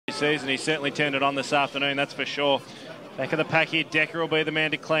pre-season. He certainly turned it on this afternoon, that's for sure. Back of the pack here, Decker will be the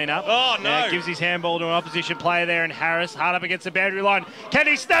man to clean up. Oh, no. Now gives his handball to an opposition player there, and Harris, hard up against the boundary line. Can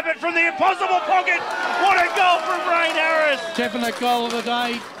he snap it from the impossible pocket? What a goal from Reyne Harris. Definite goal of the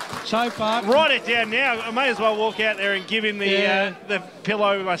day so far. Write it down now. I may as well walk out there and give him the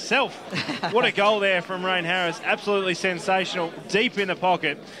pillow myself. What a goal there from Reyne Harris. Absolutely sensational, deep in the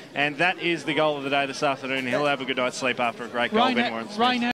pocket. And that is the goal of the day this afternoon. He'll have a good night's sleep after a great goal. Ben Warren Smith.